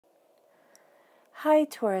Hi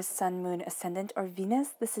Taurus, Sun, Moon, Ascendant, or Venus.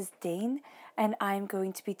 This is Dane, and I'm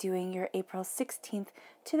going to be doing your April 16th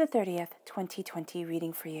to the 30th, 2020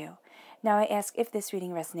 reading for you. Now I ask if this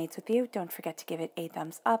reading resonates with you, don't forget to give it a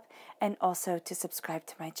thumbs up and also to subscribe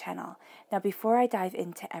to my channel. Now before I dive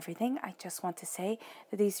into everything, I just want to say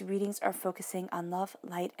that these readings are focusing on love,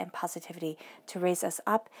 light, and positivity to raise us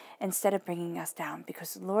up instead of bringing us down,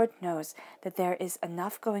 because Lord knows that there is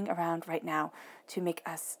enough going around right now to make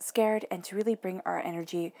us scared and to really bring our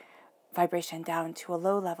energy vibration down to a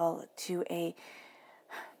low level, to a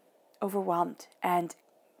overwhelmed and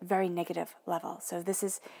very negative level. So this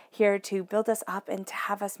is here to build us up and to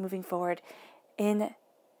have us moving forward in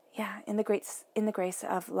the grace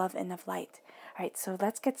of love and of light. All right, so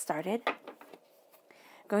let's get started.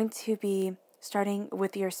 Going to be starting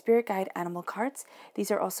with your spirit guide animal cards.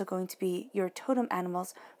 These are also going to be your totem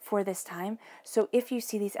animals for this time. So if you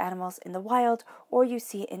see these animals in the wild or you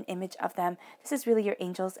see an image of them, this is really your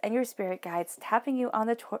angels and your spirit guides tapping you on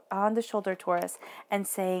the shoulder, Taurus, and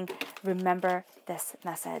saying, remember this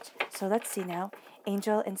message. So let's see now.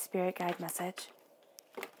 Angel and spirit guide message.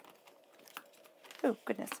 Oh,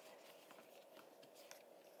 goodness.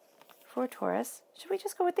 For Taurus. Should we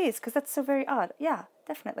just go with these? Because that's so very odd. Yeah,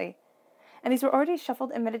 definitely. And these were already shuffled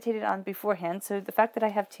and meditated on beforehand, so the fact that I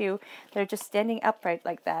have two that are just standing upright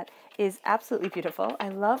like that is absolutely beautiful. I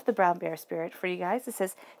love the brown bear spirit for you guys. It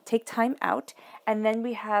says, take time out. And then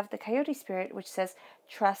we have the coyote spirit, which says,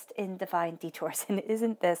 trust in divine detours. And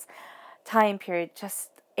isn't this time period just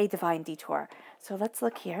a divine detour? So let's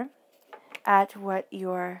look here at what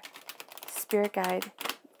your spirit guide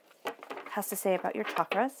has to say about your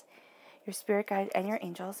chakras, your spirit guide and your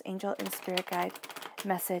angels. Angel and spirit guide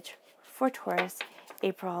message for Taurus,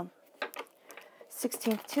 April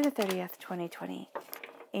 16th to the 30th, 2020.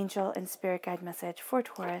 Angel and spirit guide message for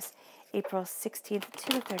Taurus, April 16th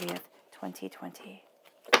to the 30th, 2020.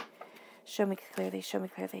 Show me clearly, show me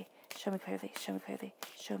clearly, show me clearly, show me clearly,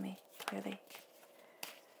 show me clearly.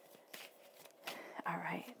 All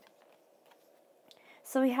right.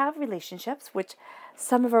 So we have relationships, which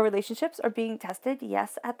some of our relationships are being tested,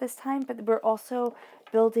 yes, at this time, but we're also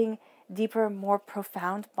building deeper, more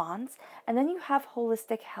profound bonds. And then you have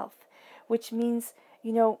holistic health, which means,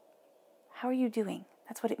 how are you doing?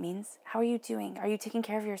 That's what it means. How are you doing? Are you taking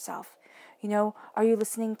care of yourself? Are you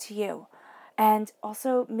listening to you? And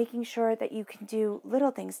also making sure that you can do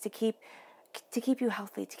little things to keep you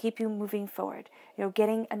healthy, to keep you moving forward.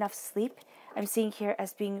 Getting enough sleep, I'm seeing here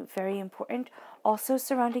as being very important. Also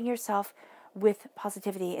surrounding yourself with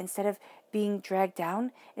positivity instead of being dragged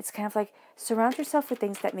down. It's kind of like surround yourself with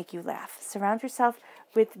things that make you laugh. Surround yourself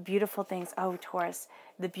with beautiful things. Oh, Taurus,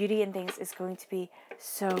 the beauty in things is going to be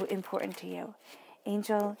so important to you.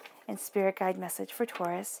 Angel and spirit guide message for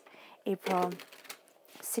Taurus, April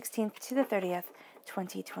 16th to the 30th,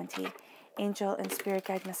 2020. Angel and spirit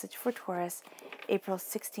guide message for Taurus, April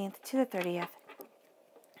 16th to the 30th,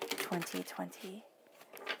 2020.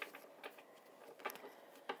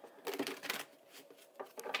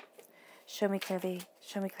 Show me clearly,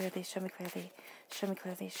 show me clearly, show me clearly, show me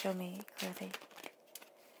clearly, show me clearly.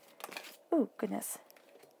 Oh, goodness.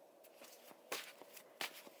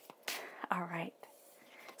 All right.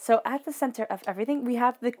 So at the center of everything, we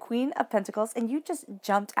have the Queen of Pentacles, and you just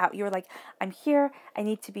jumped out. You were like, I'm here, I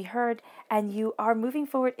need to be heard, and you are moving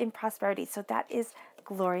forward in prosperity. So that is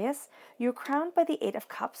glorious. You're crowned by the Eight of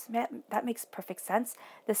Cups. That makes perfect sense.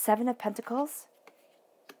 The Seven of Pentacles.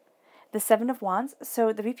 The Seven of Wands,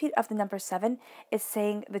 so the repeat of the number 7 is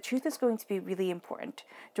saying the truth is going to be really important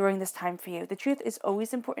during this time for you. The truth is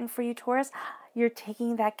always important for you, Taurus. You're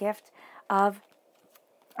taking that gift of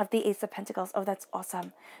the Ace of Pentacles. Oh, that's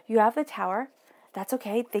awesome. You have the Tower. That's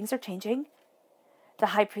okay. Things are changing. The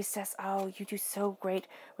High Priestess. Oh, you do so great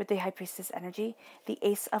with the High Priestess energy. The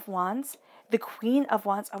Ace of Wands. The Queen of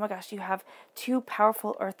Wands. Oh my gosh, you have two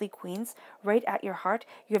powerful earthly queens right at your heart.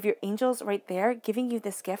 You have your angels right there giving you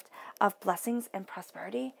this gift of blessings and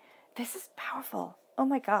prosperity. This is powerful. Oh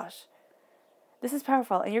my gosh. This is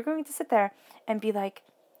powerful. And you're going to sit there and be like,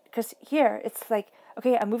 because here it's like,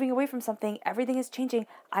 okay, I'm moving away from something. Everything is changing.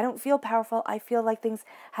 I don't feel powerful. I feel like things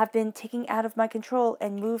have been taken out of my control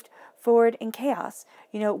and moved forward in chaos.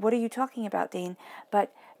 What are you talking about, Dane?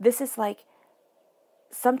 But this is like,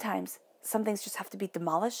 sometimes some things just have to be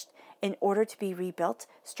demolished in order to be rebuilt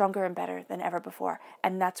stronger and better than ever before.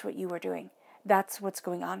 And that's what you are doing. That's what's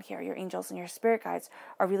going on here. Your angels and your spirit guides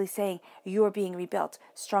are really saying you are being rebuilt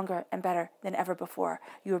stronger and better than ever before.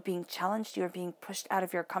 You are being challenged. You are being pushed out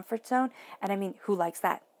of your comfort zone. And I mean, who likes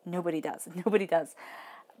that? Nobody does. Nobody does.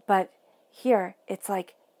 But here, it's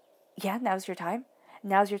like, yeah, now's your time.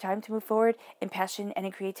 Now's your time to move forward in passion and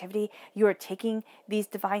in creativity. You are taking these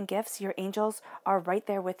divine gifts. Your angels are right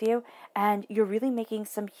there with you, and you're really making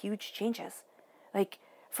some huge changes. Like,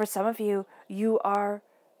 for some of you, you are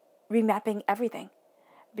remapping everything,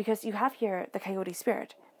 because you have here the coyote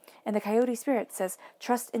spirit. And the coyote spirit says,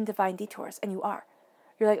 trust in divine detours. And you are.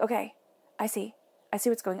 You're like, okay, I see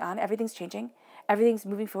what's going on. Everything's changing. Everything's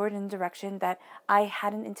moving forward in a direction that I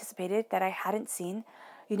hadn't anticipated, that I hadn't seen,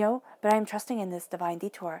 but I'm trusting in this divine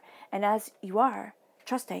detour. And as you are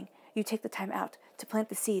trusting, you take the time out to plant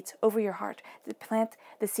the seeds over your heart, to plant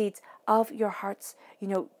the seeds of your heart's,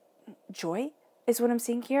 joy is what I'm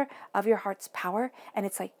seeing here, of your heart's power. And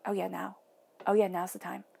it's like, oh yeah, now's the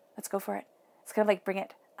time. Let's go for it. It's kind of like, bring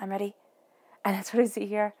it. I'm ready. And that's what I see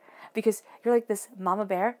here, because you're like this mama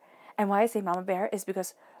bear. And why I say mama bear is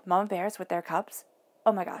because mama bears with their cubs,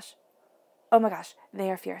 oh my gosh, they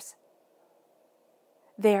are fierce.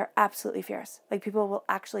 They are absolutely fierce. Like, people will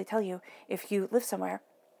actually tell you if you live somewhere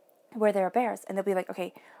where there are bears, and they'll be like,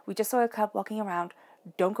 okay, we just saw a cub walking around.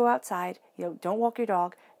 Don't go outside. Don't walk your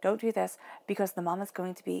dog. Don't do this, because the mama's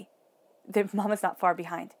not far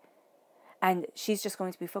behind. And she's just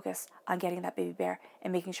going to be focused on getting that baby bear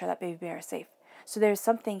and making sure that baby bear is safe. So there's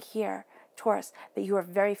something here, Taurus, that you are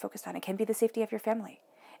very focused on. It can be the safety of your family.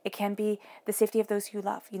 It can be the safety of those you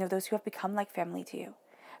love, those who have become like family to you.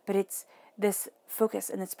 But it's this focus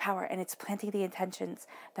and this power, and it's planting the intentions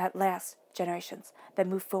that last generations, that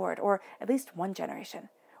move forward, or at least one generation,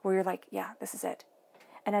 where you're like, yeah, this is it.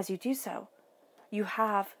 And as you do so, you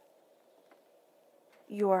have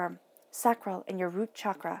your sacral and your root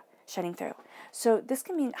chakra shining through. So this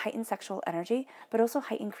can mean heightened sexual energy, but also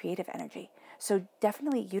heightened creative energy. So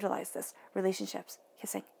definitely utilize this. Relationships,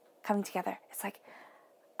 kissing, coming together. It's like,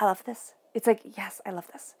 I love this. It's like, yes, I love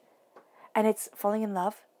this. And it's falling in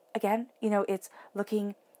love again. It's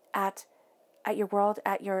looking at your world,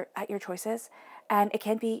 at your choices. And it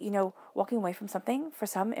can be, walking away from something. For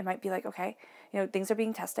some, it might be like, okay, things are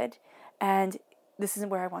being tested and this isn't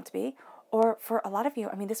where I want to be. Or for a lot of you,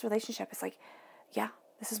 this relationship is like, yeah,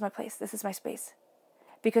 this is my place. This is my space.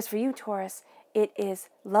 Because for you, Taurus, it is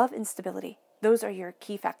love and stability. Those are your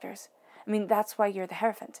key factors. That's why you're the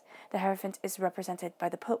Hierophant. The Hierophant is represented by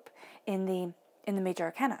the Pope in the major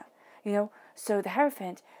arcana, So the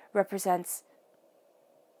Hierophant represents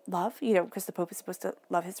love, because the Pope is supposed to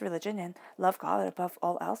love his religion and love God above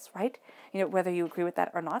all else, right? Whether you agree with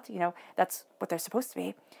that or not, that's what they're supposed to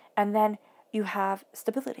be. And then you have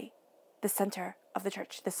stability, the center of the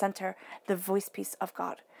church, the voice piece of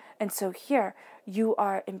God. And so here you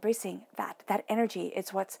are embracing that energy.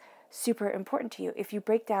 It's what's super important to you. If you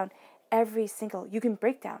break down you can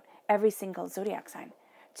break down every single zodiac sign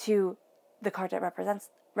to the card that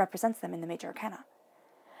represents them in the major arcana.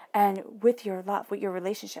 And with your love, with your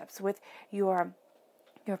relationships, with your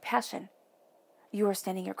passion, you are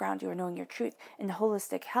standing your ground, you are knowing your truth. And the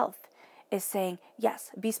holistic health is saying,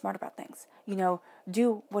 yes, be smart about things.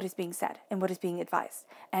 Do what is being said and what is being advised.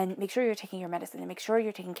 And make sure you're taking your medicine and make sure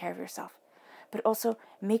you're taking care of yourself. But also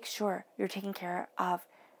make sure you're taking care of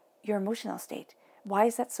your emotional state. Why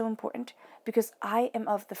is that so important? Because I am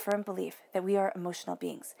of the firm belief that we are emotional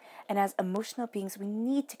beings. And as emotional beings, we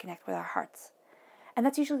need to connect with our hearts. And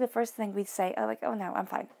that's usually the first thing we say, oh no, I'm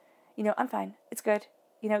fine. I'm fine. It's good.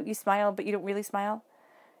 You smile, but you don't really smile.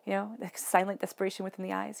 The silent desperation within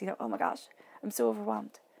the eyes. Oh my gosh, I'm so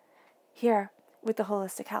overwhelmed. Here, with the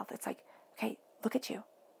holistic health, it's like, okay, look at you.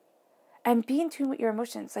 And be in tune with your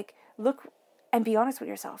emotions. Like, look and be honest with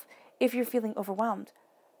yourself. If you're feeling overwhelmed,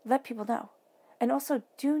 let people know. And also,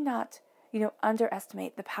 do not,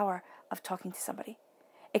 underestimate the power of talking to somebody.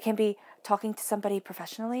 It can be talking to somebody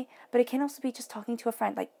professionally, but it can also be just talking to a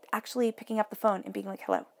friend, like actually picking up the phone and being like,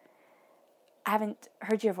 hello, I haven't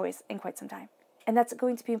heard your voice in quite some time. And that's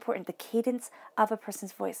going to be important. The cadence of a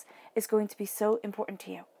person's voice is going to be so important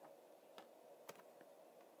to you.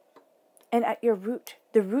 And at your root,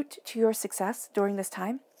 the root to your success during this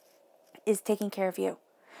time is taking care of you.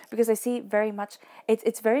 Because I see very much,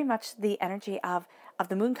 it's very much the energy of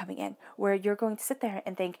the moon coming in, where you're going to sit there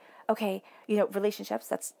and think, okay, relationships,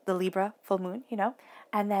 that's the Libra full moon,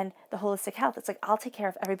 and then the holistic health, it's like, I'll take care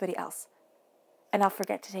of everybody else and I'll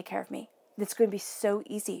forget to take care of me. It's going to be so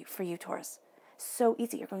easy for you, Taurus. So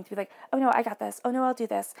easy. You're going to be like, oh no, I got this. Oh no, I'll do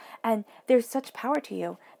this. And there's such power to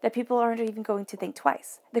you that people aren't even going to think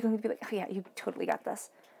twice. They're going to be like, oh yeah, you totally got this.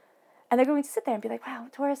 And they're going to sit there and be like, wow,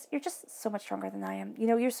 Taurus, you're just so much stronger than I am.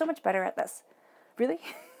 You're so much better at this. Really?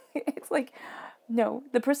 It's like, no,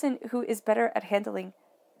 the person who is better at handling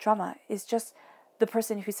drama is just the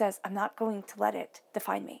person who says, I'm not going to let it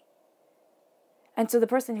define me. And so the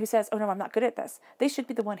person who says, oh no, I'm not good at this, they should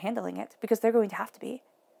be the one handling it because they're going to have to be.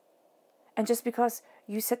 And just because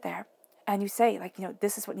you sit there and you say, like,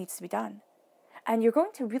 this is what needs to be done. And you're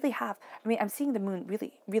going to really have, I'm seeing the moon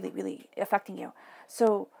really, really, really affecting you.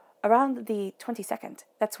 So around the 22nd,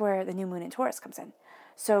 that's where the new moon in Taurus comes in.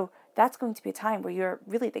 So that's going to be a time where you're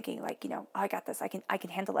really thinking like, oh, I got this. I can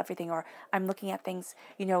handle everything. Or I'm looking at things,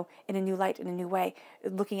 in a new light, in a new way,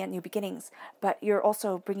 looking at new beginnings. But you're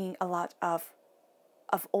also bringing a lot of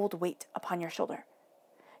old weight upon your shoulder,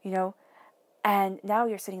 and now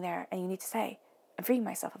you're sitting there and you need to say, I'm freeing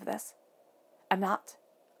myself of this. I'm not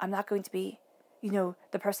going to be,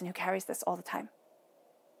 the person who carries this all the time.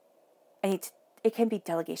 It can be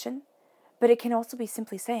delegation, but it can also be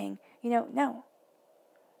simply saying, no,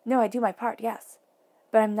 I do my part, yes,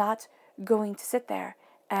 but I'm not going to sit there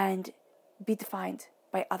and be defined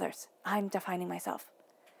by others. I'm defining myself.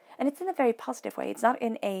 And it's in a very positive way. It's not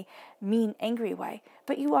in a mean, angry way,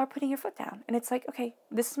 but you are putting your foot down. And it's like, okay,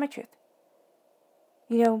 this is my truth.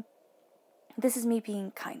 This is me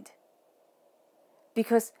being kind.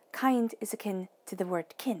 Because kind is akin to the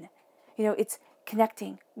word kin. It's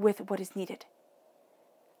connecting with what is needed.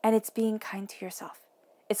 And it's being kind to yourself.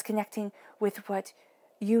 It's connecting with what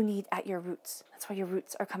you need at your roots. That's why your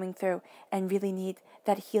roots are coming through and really need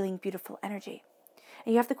that healing, beautiful energy.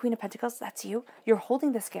 And you have the Queen of Pentacles, that's you. You're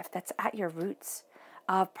holding this gift that's at your roots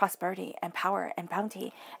of prosperity and power and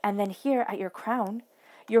bounty. And then here at your crown,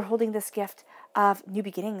 you're holding this gift of new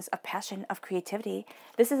beginnings, of passion, of creativity.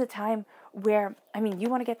 This is a time where, you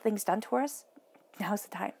want to get things done, Taurus? Now's the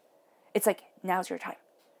time. It's like, now's your time.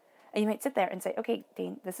 And you might sit there and say, okay,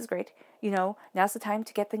 Dane, this is great. Now's the time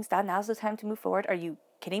to get things done. Now's the time to move forward. Are you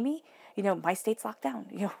kidding me? My state's locked down.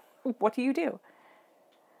 What do you do?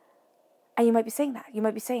 And you might be saying that. You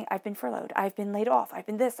might be saying, I've been furloughed. I've been laid off. I've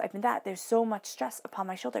been this. I've been that. There's so much stress upon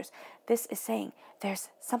my shoulders. This is saying there's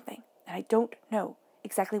something. And I don't know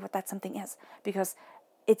exactly what that something is because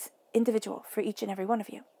it's individual for each and every one of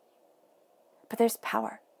you. But there's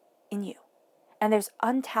power in you. And there's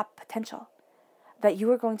untapped potential that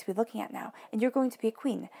you are going to be looking at now, and you're going to be a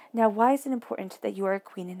queen. Now, why is it important that you are a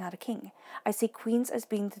queen and not a king? I see queens as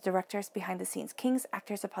being the directors behind the scenes, kings,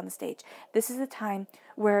 actors upon the stage. This is a time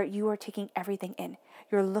where you are taking everything in.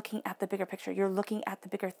 You're looking at the bigger picture. You're looking at the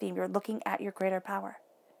bigger theme. You're looking at your greater power.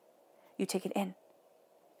 You take it in,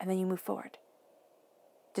 and then you move forward.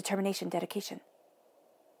 Determination, dedication.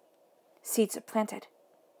 Seeds are planted.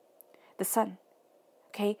 The sun.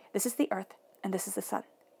 Okay, this is the earth, and this is the sun.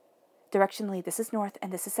 Directionally, this is north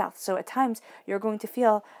and this is south. So at times, you're going to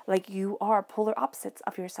feel like you are polar opposites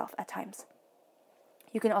of yourself at times.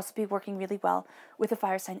 You can also be working really well with a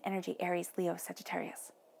fire sign energy, Aries, Leo,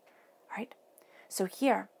 Sagittarius. All right? So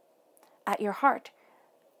here, at your heart,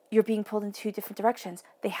 you're being pulled in two different directions.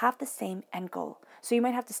 They have the same end goal. So you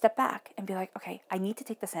might have to step back and be like, okay, I need to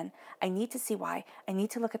take this in. I need to see why. I need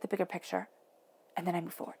to look at the bigger picture. And then I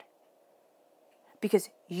move forward. Because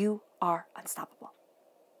you are unstoppable.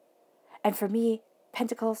 And for me,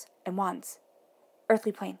 pentacles and wands,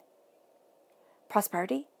 earthly plane,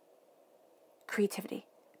 prosperity, creativity,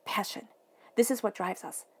 passion. This is what drives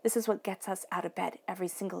us. This is what gets us out of bed every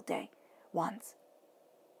single day. Wands.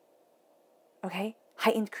 Okay?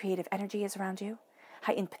 Heightened creative energy is around you.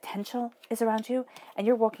 Heightened potential is around you. And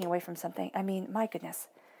you're walking away from something. My goodness.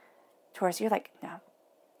 Taurus, you're like, no,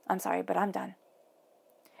 I'm sorry, but I'm done.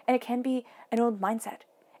 And it can be an old mindset.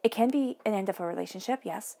 It can be an end of a relationship,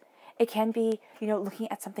 yes. It can be, looking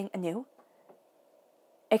at something anew.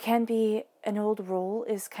 It can be an old role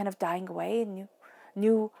is kind of dying away and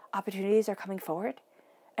new opportunities are coming forward.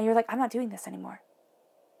 And you're like, I'm not doing this anymore.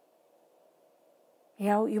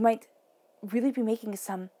 You might really be making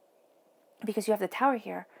because you have the Tower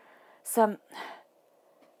here, some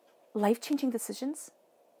life-changing decisions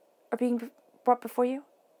are being brought before you.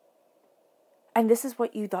 And this is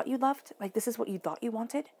what you thought you loved. Like, this is what you thought you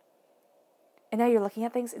wanted. And now you're looking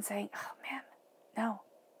at things and saying, oh man, no.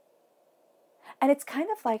 And it's kind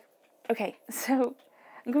of like, okay, so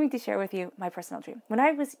I'm going to share with you my personal dream. When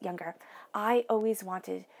I was younger, I always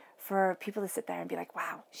wanted for people to sit there and be like,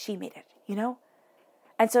 wow, she made it,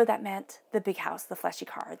 And so that meant the big house, the flashy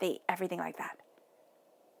car, everything like that.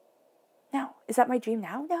 Now, is that my dream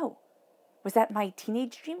now? No. Was that my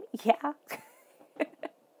teenage dream? Yeah.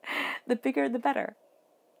 The bigger, the better.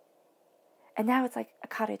 And now it's like a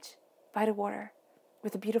cottage by the water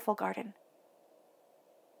with a beautiful garden.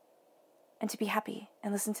 And to be happy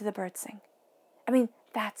and listen to the birds sing.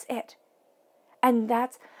 That's it. And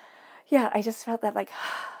I just felt that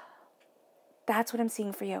that's what I'm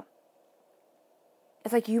seeing for you.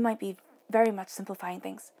 It's like you might be very much simplifying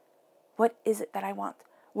things. What is it that I want?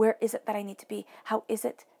 Where is it that I need to be? How is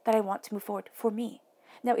it that I want to move forward for me?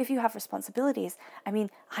 Now, if you have responsibilities, I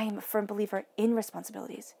am a firm believer in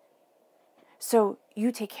responsibilities. So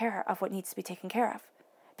you take care of what needs to be taken care of,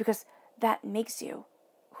 because that makes you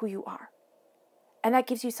who you are. And that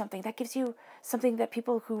gives you something. That gives you something that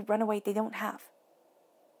people who run away, they don't have.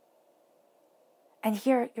 And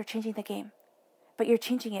here you're changing the game, but you're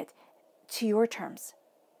changing it to your terms.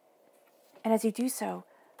 And as you do so,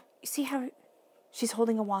 you see how she's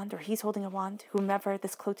holding a wand, or he's holding a wand, whomever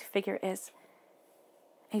this cloaked figure is.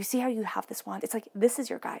 And you see how you have this wand. It's like, this is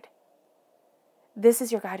your guide. This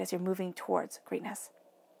is your guide as you're moving towards greatness.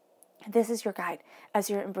 This is your guide as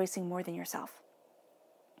you're embracing more than yourself.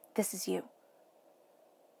 This is you.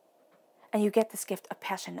 And you get this gift of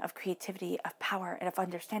passion, of creativity, of power, and of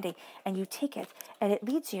understanding. And you take it, and it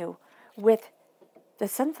leads you with the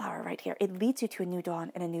sunflower right here. It leads you to a new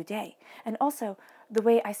dawn and a new day. And also, the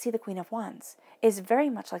way I see the Queen of Wands is very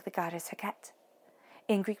much like the goddess Heket.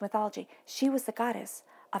 In Greek mythology, she was the goddess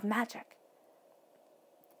of magic.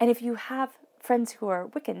 And if you have friends who are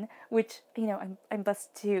Wiccan, which, I'm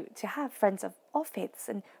blessed to have friends of all faiths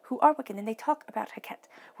and who are Wiccan, and they talk about Heket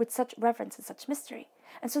with such reverence and such mystery.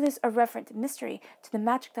 And so there's a reverent mystery to the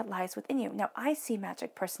magic that lies within you. Now, I see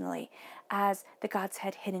magic personally as the God's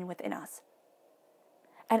head hidden within us.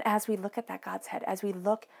 And as we look at that God's head, as we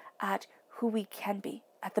look at who we can be,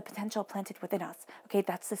 at the potential planted within us, okay,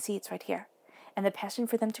 that's the seeds right here, and the passion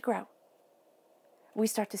for them to grow, we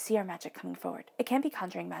start to see our magic coming forward. It can be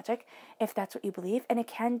conjuring magic, if that's what you believe, and it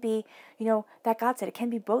can be, that God said, it can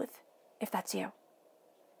be both, if that's you.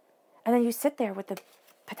 And then you sit there with the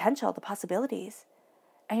potential, the possibilities,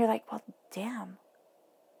 and you're like, well, damn.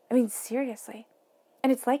 Seriously.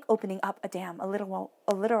 And it's like opening up a dam, a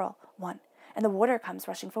literal one. And the water comes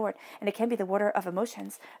rushing forward. And it can be the water of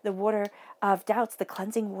emotions, the water of doubts, the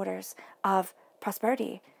cleansing waters of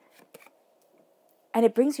prosperity. And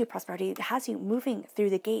it brings you prosperity. It has you moving through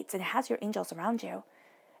the gates, and it has your angels around you.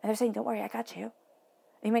 And they're saying, don't worry, I got you. And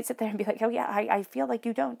you might sit there and be like, oh yeah, I feel like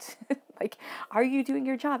you don't. Like, are you doing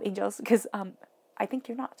your job, angels? Because I think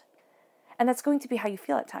you're not. And that's going to be how you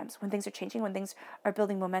feel at times when things are changing, when things are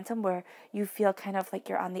building momentum, where you feel kind of like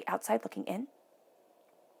you're on the outside looking in.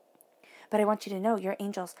 But I want you to know your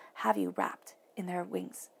angels have you wrapped in their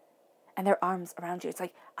wings and their arms around you. It's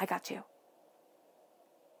like, I got you.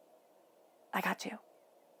 I got you.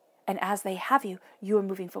 And as they have you, you are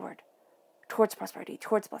moving forward towards prosperity,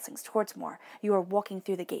 towards blessings, towards more. You are walking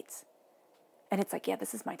through the gates. And it's like, yeah,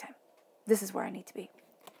 this is my time. This is where I need to be.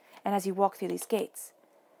 And as you walk through these gates,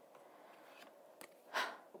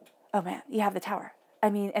 oh man, you have the tower.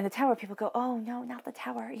 And the tower, people go, oh no, not the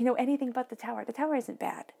tower. Anything but the tower. The tower isn't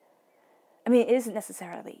bad. It isn't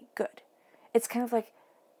necessarily good. It's kind of like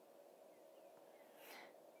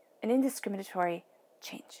an indiscriminatory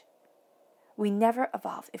change. We never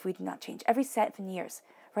evolve if we do not change. Every 7 years,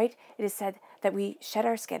 right? It is said that we shed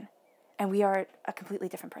our skin and we are a completely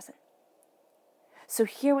different person. So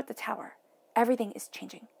here with the tower, everything is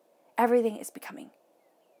changing. Everything is becoming.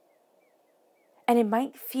 And it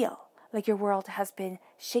might feel like your world has been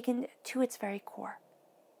shaken to its very core.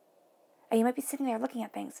 And you might be sitting there looking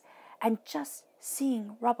at things and just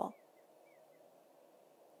seeing rubble.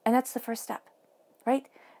 And that's the first step, right?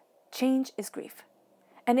 Change is grief.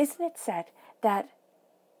 And isn't it said that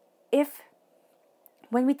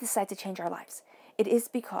when we decide to change our lives, it is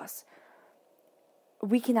because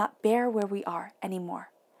we cannot bear where we are anymore.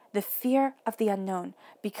 The fear of the unknown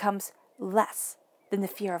becomes less than the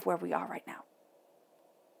fear of where we are right now.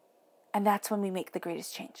 And that's when we make the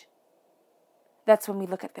greatest change. That's when we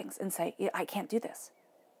look at things and say, I can't do this.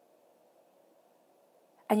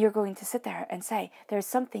 And you're going to sit there and say, there's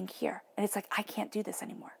something here. And it's like, I can't do this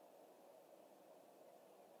anymore.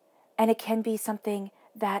 And it can be something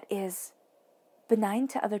that is benign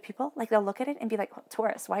to other people. Like they'll look at it and be like, well,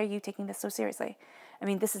 Taurus, why are you taking this so seriously?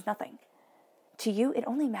 This is nothing. To you, it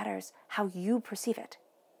only matters how you perceive it.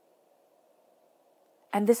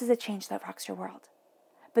 And this is a change that rocks your world.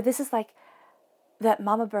 But this is like that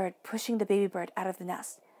mama bird pushing the baby bird out of the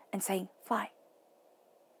nest and saying, fly.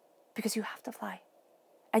 Because you have to fly.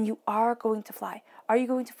 And you are going to fly. Are you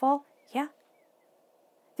going to fall? Yeah.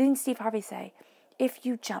 Didn't Steve Harvey say, if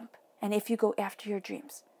you jump and if you go after your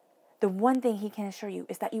dreams, the one thing he can assure you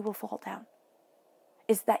is that you will fall down,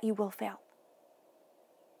 is that you will fail.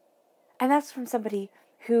 And that's from somebody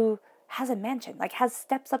who has a mansion, like has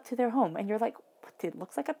steps up to their home, and you're like, what, it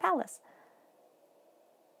looks like a palace.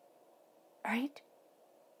 Right?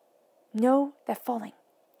 Know that falling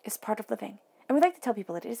is part of living. And we like to tell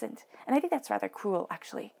people it isn't. And I think that's rather cruel,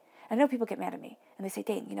 actually. I know people get mad at me, and they say,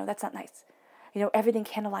 Dane, that's not nice. Everything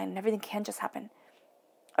can align, and everything can just happen.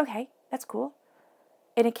 Okay, that's cool.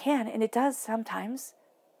 And it can, and it does sometimes.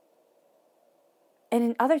 And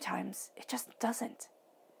in other times, it just doesn't.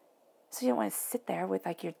 So you don't want to sit there with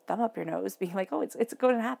like your thumb up your nose being like, oh, it's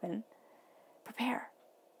going to happen. Prepare.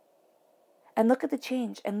 And look at the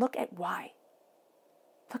change and look at why.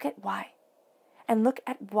 Look at why. And look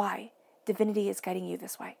at why divinity is guiding you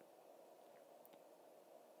this way.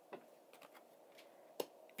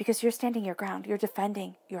 Because you're standing your ground. You're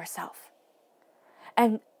defending yourself.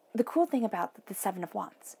 And the cool thing about the Seven of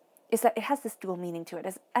Wands is that it has this dual meaning to it,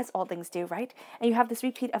 as all things do, right? And you have this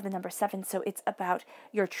repeat of the number 7, so it's about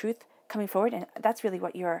your truth coming forward, and that's really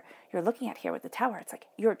what you're looking at here with the Tower. It's like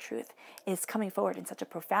your truth is coming forward in such a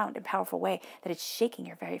profound and powerful way that it's shaking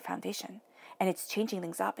your very foundation, and it's changing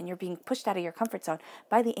things up, and you're being pushed out of your comfort zone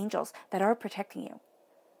by the angels that are protecting you,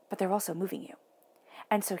 but they're also moving you.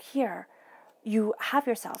 And so here, you have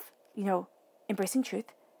yourself, embracing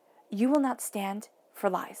truth. You will not stand for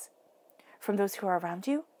lies. From those who are around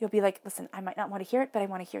you, you'll be like, listen, I might not want to hear it, but I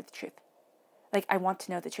want to hear the truth. Like, I want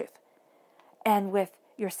to know the truth. And with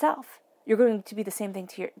yourself, you're going to be do the same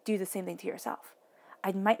thing to yourself.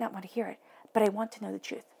 I might not want to hear it, but I want to know the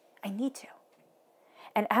truth. I need to.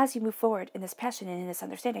 And as you move forward in this passion and in this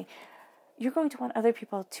understanding, you're going to want other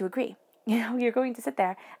people to agree. You're going to sit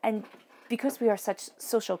there, and because we are such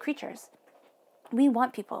social creatures, we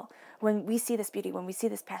want people, when we see this beauty, when we see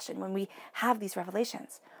this passion, when we have these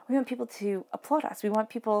revelations, we want people to applaud us. We want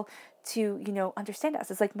people to, understand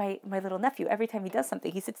us. It's like my little nephew. Every time he does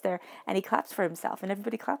something, he sits there and he claps for himself, and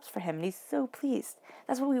everybody claps for him, and he's so pleased.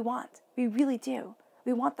 That's what we want. We really do.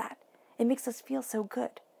 We want that. It makes us feel so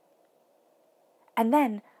good. And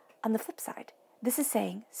then, on the flip side, this is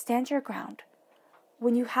saying, stand your ground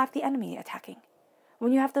when you have the enemy attacking,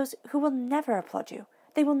 when you have those who will never applaud you.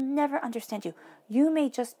 They will never understand you. You may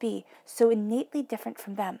just be so innately different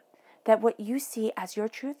from them that what you see as your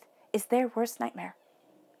truth is their worst nightmare.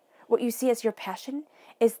 What you see as your passion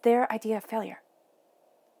is their idea of failure.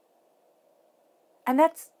 And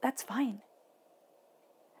that's fine.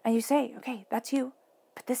 And you say, okay, that's you,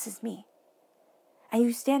 but this is me. And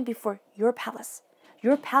you stand before your palace.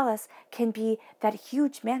 Your palace can be that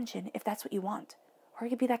huge mansion if that's what you want, or it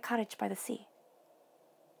could be that cottage by the sea.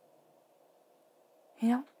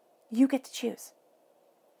 You get to choose.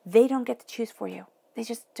 They don't get to choose for you. They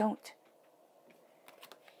just don't.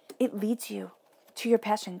 It leads you to your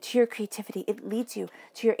passion, to your creativity. It leads you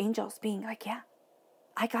to your angels being like, yeah,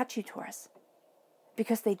 I got you, Taurus.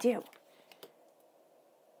 Because they do.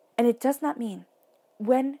 And it does not mean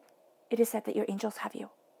when it is said that your angels have you,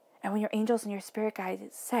 and when your angels and your spirit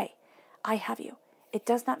guides say, I have you, it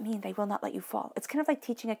does not mean they will not let you fall. It's kind of like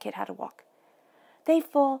teaching a kid how to walk. They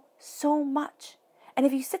fall so much. And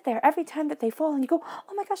if you sit there every time that they fall and you go,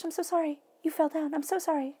 oh my gosh, I'm so sorry. You fell down. I'm so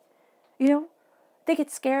sorry. They get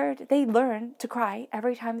scared. They learn to cry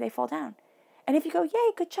every time they fall down. And if you go,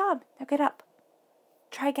 yay, good job. Now get up.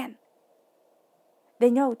 Try again. They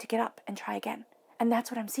know to get up and try again. And that's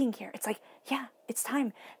what I'm seeing here. It's like, yeah, it's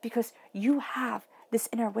time, because you have this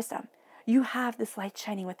inner wisdom. You have this light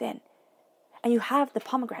shining within. And you have the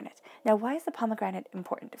pomegranate. Now, why is the pomegranate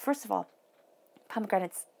important? First of all,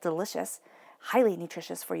 pomegranate's delicious, highly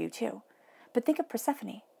nutritious for you too. But think of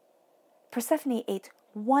Persephone. Persephone ate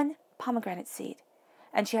one pomegranate seed,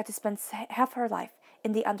 and she had to spend half her life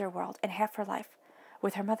in the underworld and half her life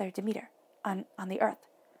with her mother Demeter on the earth.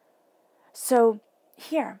 So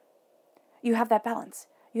here, you have that balance.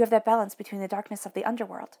 You have that balance between the darkness of the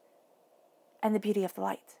underworld and the beauty of the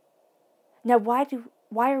light. Now, why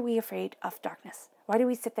are we afraid of darkness? Why do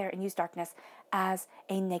we sit there and use darkness as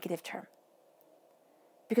a negative term?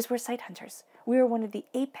 Because we're sight hunters. We are one of the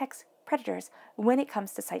apex predators when it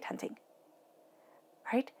comes to sight hunting.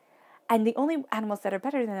 Right? And the only animals that are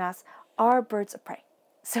better than us are birds of prey.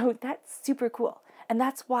 So that's super cool. And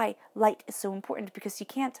that's why light is so important, because you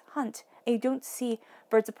can't hunt and you don't see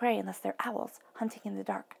birds of prey unless they're owls hunting in the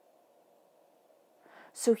dark.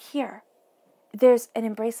 So here, there's an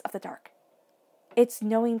embrace of the dark. It's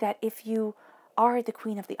knowing that if you are the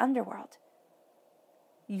queen of the underworld,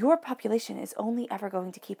 your population is only ever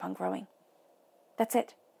going to keep on growing. That's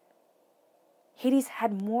it. Hades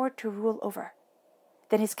had more to rule over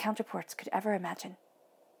than his counterparts could ever imagine.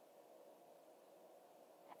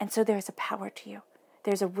 And so there is a power to you.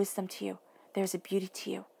 There's a wisdom to you. There's a beauty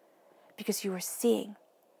to you. Because you are seeing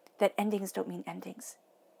that endings don't mean endings.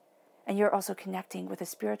 And you're also connecting with a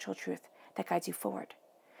spiritual truth that guides you forward.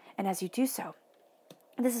 And as you do so,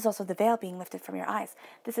 this is also the veil being lifted from your eyes.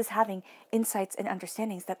 This is having insights and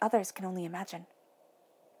understandings that others can only imagine.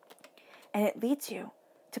 And it leads you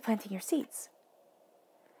to planting your seeds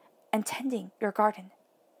and tending your garden.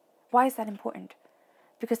 Why is that important?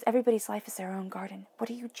 Because everybody's life is their own garden. What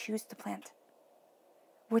do you choose to plant?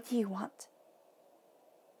 What do you want?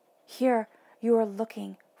 Here, you are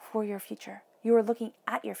looking for your future. You are looking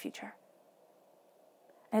at your future.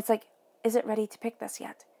 And it's like, is it ready to pick this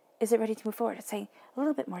yet? Is it ready to move forward? It's saying a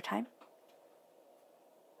little bit more time.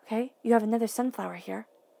 Okay? You have another sunflower here,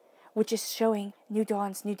 which is showing new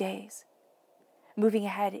dawns, new days, moving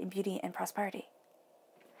ahead in beauty and prosperity.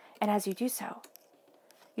 And as you do so,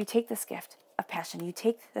 you take this gift of passion, you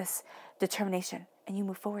take this determination, and you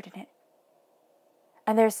move forward in it.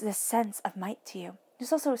 And there's this sense of might to you.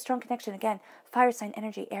 There's also a strong connection, again, fire sign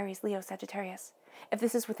energy, Aries, Leo, Sagittarius. If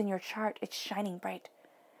this is within your chart, it's shining bright.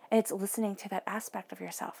 And it's listening to that aspect of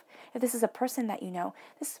yourself. If this is a person that you know,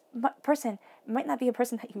 this person might not be a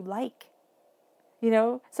person that you like. You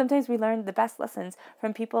know, sometimes we learn the best lessons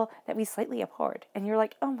from people that we slightly abhorred. And you're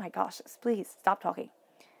like, oh my gosh, please stop talking.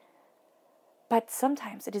 But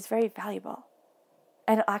sometimes it is very valuable.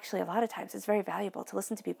 And actually, a lot of times, it's very valuable to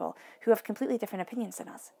listen to people who have completely different opinions than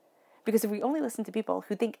us. Because if we only listen to people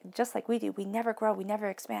who think just like we do, we never grow, we never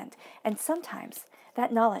expand. And sometimes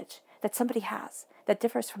that knowledge that somebody has that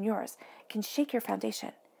differs from yours can shake your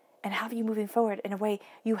foundation and have you moving forward in a way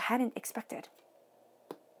you hadn't expected.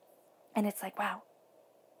 And it's like, wow.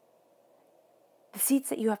 The seeds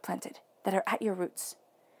that you have planted, that are at your roots,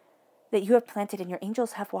 that you have planted and your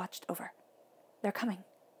angels have watched over, they're coming.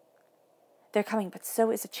 They're coming, but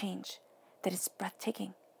so is a change that is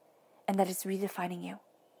breathtaking and that is redefining you.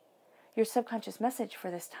 Your subconscious message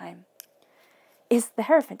for this time is the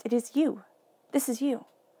Hierophant. It is you. This is you,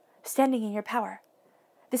 standing in your power.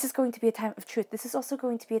 This is going to be a time of truth. This is also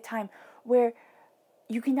going to be a time where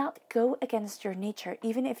you cannot go against your nature,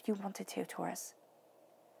 even if you wanted to, Taurus.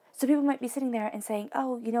 So people might be sitting there and saying,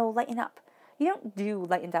 oh, you know, lighten up. You don't do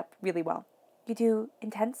lightened up really well. You do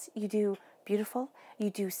intense, you do beautiful, you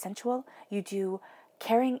do sensual, you do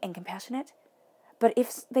caring and compassionate. But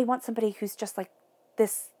if they want somebody who's just like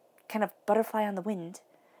this kind of butterfly on the wind,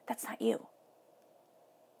 that's not you.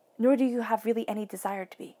 Nor do you have really any desire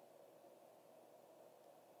to be.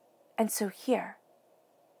 And so here,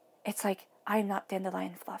 it's like, I am not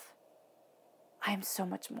dandelion fluff. I am so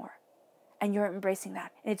much more. And you're embracing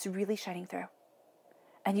that. And it's really shining through.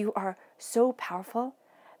 And you are so powerful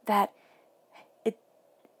that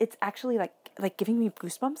it's actually like giving me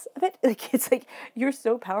goosebumps a bit. Like, it's like, you're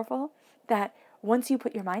so powerful that once you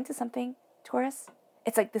put your mind to something, Taurus,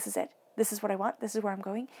 it's like, this is it. This is what I want. This is where I'm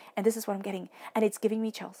going. And this is what I'm getting. And it's giving me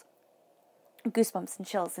chills, goosebumps and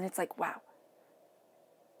chills. And it's like, wow.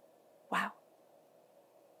 Wow.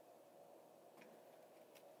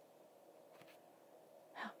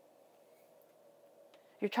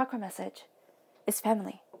 Your chakra message is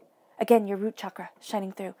family. Again, your root chakra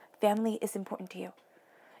shining through. Family is important to you.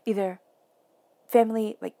 Either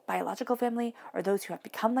family, like biological family, or those who have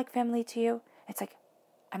become like family to you. It's like,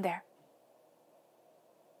 I'm there.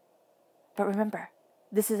 But remember,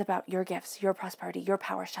 this is about your gifts, your prosperity, your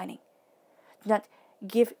power shining. Do not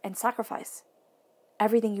give and sacrifice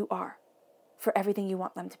everything you are for everything you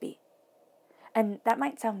want them to be. And that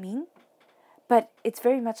might sound mean, but it's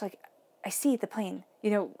very much like, I see the plane, you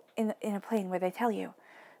know, in a plane where they tell you,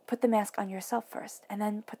 put the mask on yourself first, and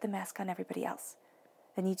then put the mask on everybody else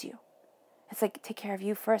that needs you. It's like, take care of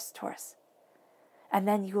you first, Taurus. And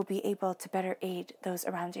then you will be able to better aid those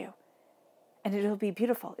around you. And it'll be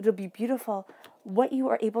beautiful. It'll be beautiful. What you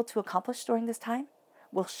are able to accomplish during this time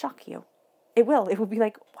will shock you. It will. It will be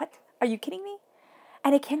like, what? Are you kidding me?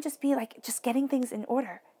 And it can just be like, just getting things in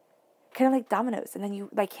order. Kind of like dominoes. And then you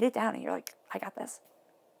like hit it down and you're like, I got this.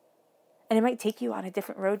 And it might take you on a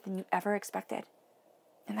different road than you ever expected.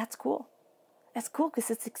 And that's cool. That's cool because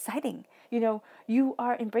it's exciting. You know, you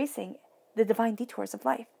are embracing the divine detours of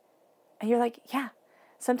life. And you're like, yeah,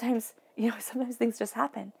 sometimes things just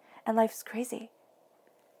happen and life's crazy.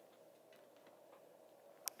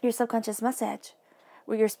 Your subconscious message,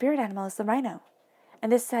 where your spirit animal is the rhino.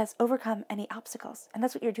 And this says, overcome any obstacles. And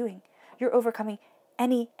that's what you're doing. You're overcoming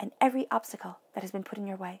any and every obstacle that has been put in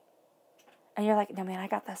your way. And you're like, no, man, I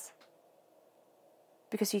got this.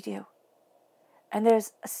 Because you do. And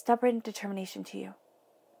there's a stubborn determination to you.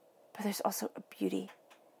 But there's also a beauty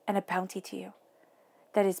and a bounty to you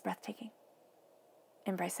that is breathtaking.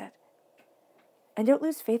 Embrace it. And don't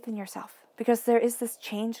lose faith in yourself. Because there is this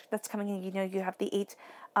change that's coming in. You know, you have the 8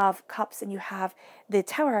 of Cups and you have the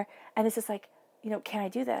Tower. And it's just like, you know, can I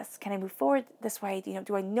do this? Can I move forward this way? You know,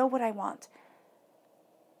 do I know what I want?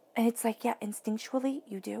 And it's like, yeah, instinctually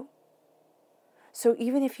you do. So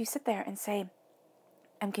even if you sit there and say,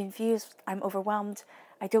 I'm confused, I'm overwhelmed,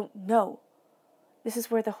 I don't know, this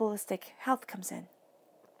is where the holistic health comes in.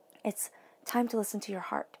 It's time to listen to your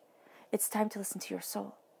heart. It's time to listen to your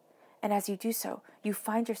soul. And as you do so, you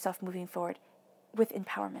find yourself moving forward with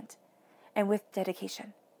empowerment and with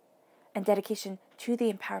dedication. And dedication to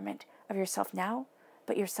the empowerment of yourself now,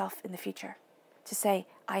 but yourself in the future. To say,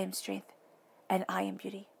 I am strength and I am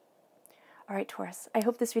beauty. All right, Taurus, I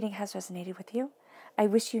hope this reading has resonated with you. I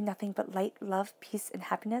wish you nothing but light, love, peace, and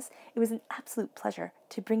happiness. It was an absolute pleasure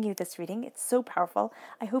to bring you this reading. It's so powerful.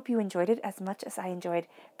 I hope you enjoyed it as much as I enjoyed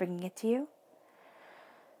bringing it to you.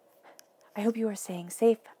 I hope you are staying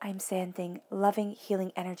safe. I'm sending loving,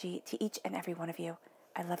 healing energy to each and every one of you.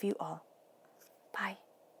 I love you all. Bye.